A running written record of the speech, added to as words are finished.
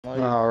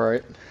All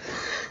right.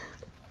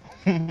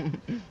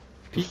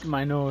 Peek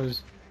my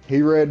nose.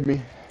 He read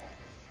me.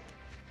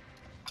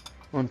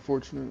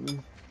 Unfortunately.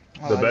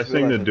 The best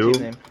thing to do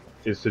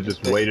is to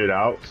just wait it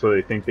out so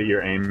they think that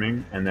you're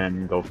aiming and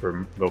then go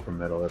for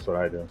middle. That's what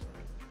I do.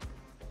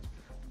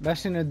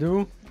 Best thing to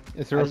do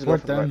is to just go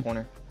report for the them. right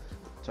corner.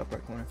 Top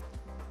right corner.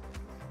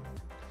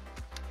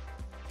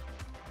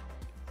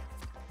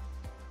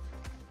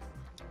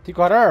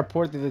 Tico, how do I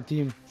report to the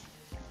team?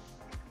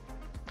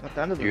 At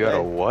the end of the You day, got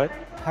a what?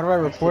 How do I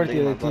report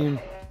to the team?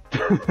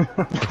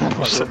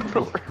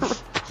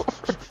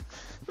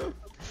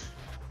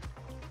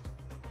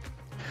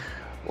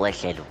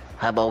 Listen,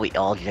 how about we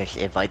all just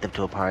invite them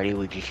to a party,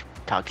 we just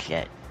talk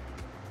shit.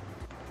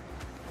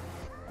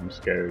 I'm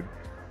scared.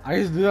 I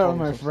used to do that with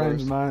my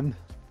friends, man.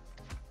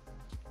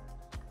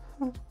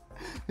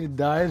 He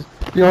dies.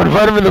 You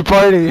invite him to the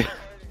party.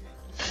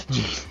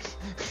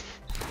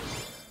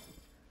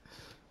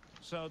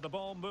 So the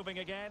ball moving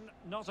again.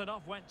 Not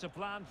enough went to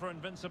plan for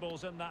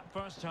Invincibles in that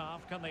first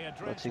half. Can they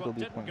address what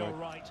didn't go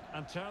right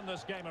and turn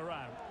this game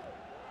around?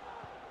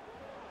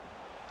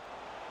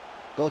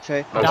 go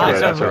Che. That's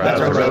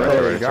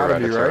alright.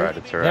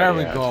 There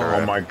we go.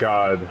 Oh my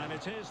god. And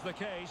it is the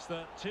case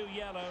that two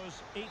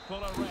yellows equal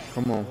a red.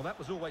 Come on. Well, that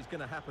was always going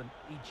to happen.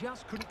 He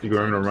just couldn't. You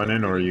going to run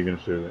in or are you going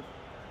to shoot it?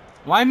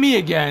 Why me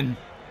again?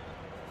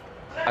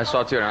 I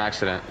saw it to an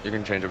accident. You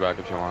can change it back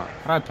if you want.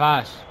 How do I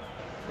pass?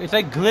 It's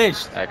like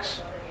glitched.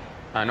 X.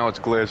 I know it's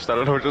glitched. I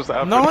don't know what just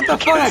happened. No, what the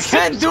fuck? I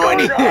can't do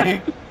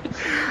anything.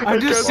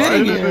 I'm just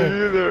sitting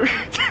here.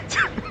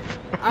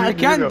 I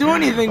can't do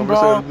anything,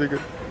 bro.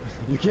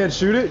 You can't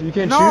shoot it? You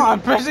can't No, shoot?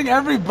 I'm pressing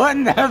every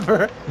button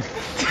ever.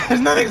 There's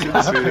nothing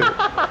happening.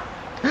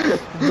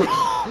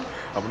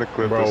 I'm gonna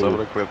clip this. I'm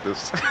gonna clip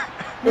this.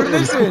 But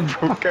listen.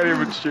 I can't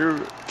even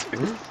shoot.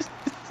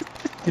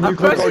 Can you I'm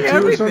click pressing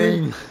R2 or something?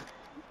 everything.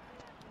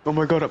 Oh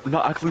my god, I'm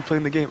not actually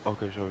playing the game.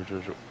 Okay, sure.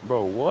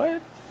 Bro,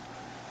 what?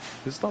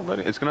 It's not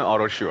letting. It's gonna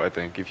auto shoot, I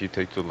think, if you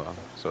take too long.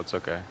 So it's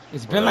okay.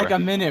 It's been like a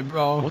minute,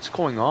 bro. What's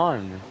going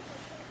on?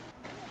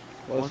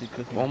 What is he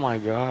cooking? Oh my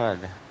god.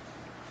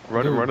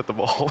 Run at the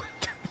ball.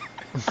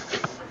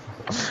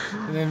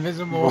 An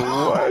invisible.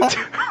 What?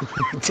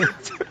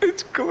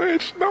 It's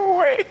glitched. No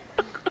way.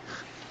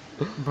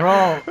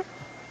 Bro,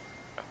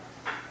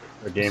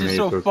 The game this is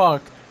hates so us.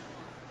 fucked.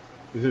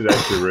 This is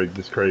actually rigged.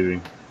 This is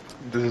crazy.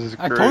 This is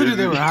I crazy. told you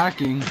they were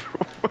hacking.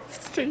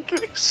 What's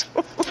taking so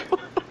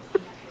long?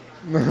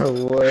 No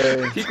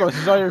way. Tico, this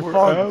is all your Where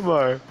fault. am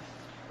I?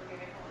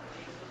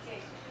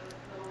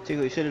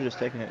 Tico, you should have just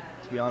taken it,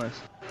 to be honest.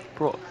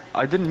 Bro,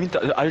 I didn't mean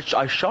to.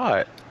 I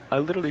shot. I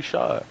literally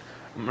shot.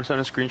 I'm gonna send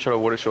a screenshot of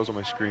what it shows on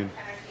my screen.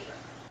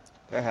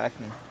 They're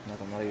hacking, I'm not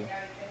gonna lie to you.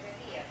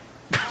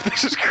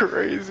 This is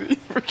crazy.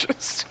 We're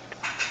just.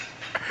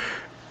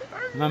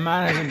 My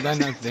man hasn't done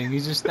nothing.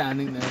 He's just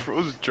standing there.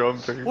 Bro's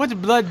jumping. What's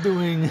blood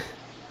doing?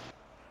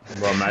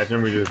 Bro,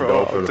 imagine we just Bro,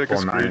 go for I'll the take a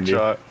full 90.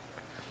 screenshot.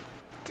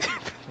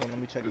 Well, let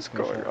me check What's this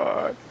going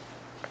on?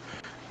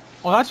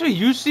 Oh, that's what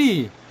you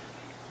see.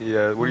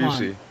 Yeah, what do you Come on.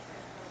 see?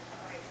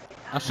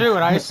 I'll show you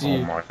what I Oh see.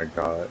 my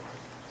god.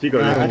 Tico,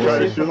 you I can try just see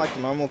to it from shoot? like the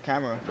normal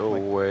camera. No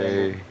like,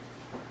 way.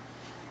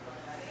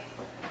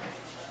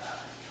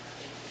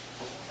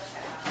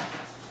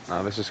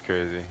 Nah, this is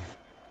crazy.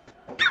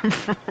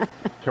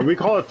 Can we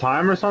call a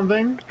time or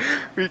something?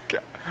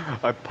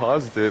 I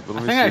paused it, but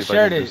let me think see I if I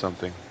shared can do it.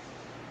 something.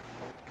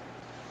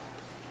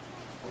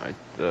 I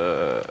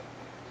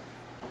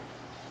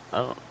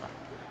don't.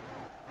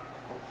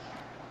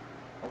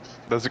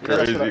 That's Yeah,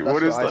 that's crazy. what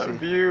What is I that see.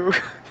 view?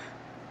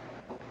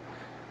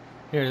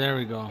 Here, there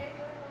we go.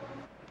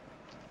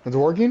 It's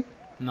working?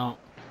 No.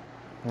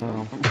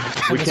 Oh.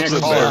 We This can't is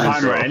call a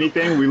bad. time or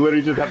anything. We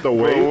literally just have to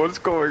wait. Bro, what's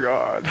going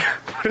on?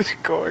 What is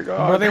going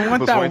on? Bro, they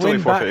want Let's that wait till they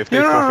win forfeit. back. If they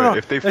No, no, forfeit, no.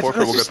 if they Let's forfeit,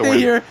 we'll just get the stay win.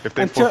 here If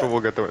they until- forfeit,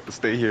 we'll get the win.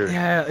 Stay here.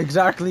 Yeah,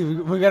 exactly.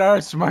 We gotta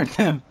outsmart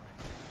them.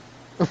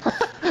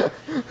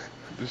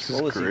 This What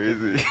is was he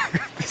crazy.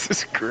 This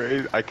is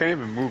crazy. I can't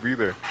even move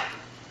either.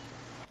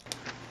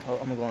 Oh,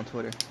 I'm gonna go on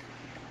Twitter.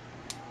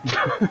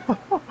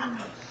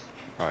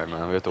 Alright,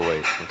 man. We have to wait.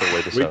 We have to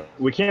wait this out.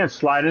 We can't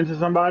slide into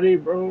somebody,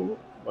 bro.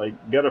 Like,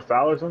 get a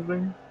foul or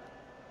something.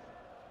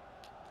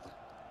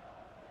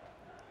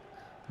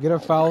 Get a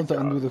foul to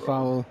undo the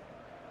foul.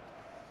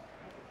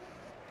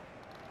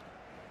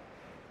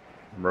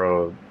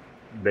 Bro,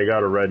 they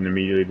got a red and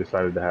immediately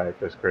decided to hack.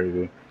 That's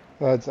crazy.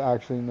 That's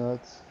actually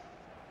nuts.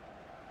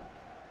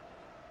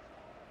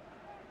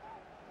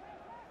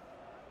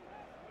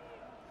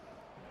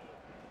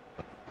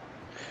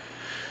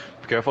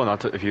 Be careful not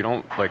to. If you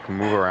don't like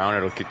move around,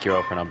 it'll kick you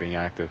out for not being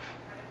active.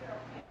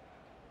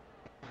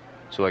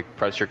 So like,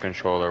 press your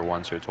controller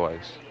once or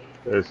twice.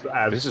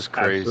 This is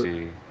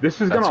crazy.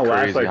 This is That's gonna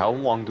last crazy. like How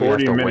long do we have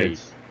 40 to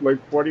minutes.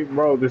 Like 40,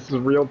 bro. This is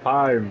real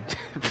time.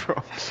 wait? Bro,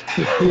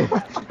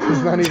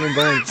 He's not even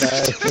going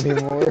fast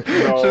anymore.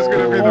 it's just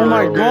gonna be the Oh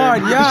my real god,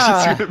 game.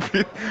 yeah. It's gonna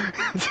be...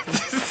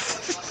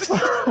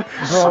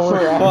 Bro, We're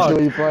we're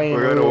actually fucked. playing.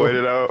 We're gonna real. wait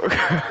it out.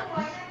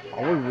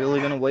 Are we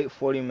really gonna wait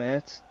 40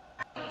 minutes?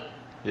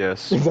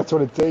 Yes. That's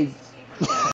what it takes.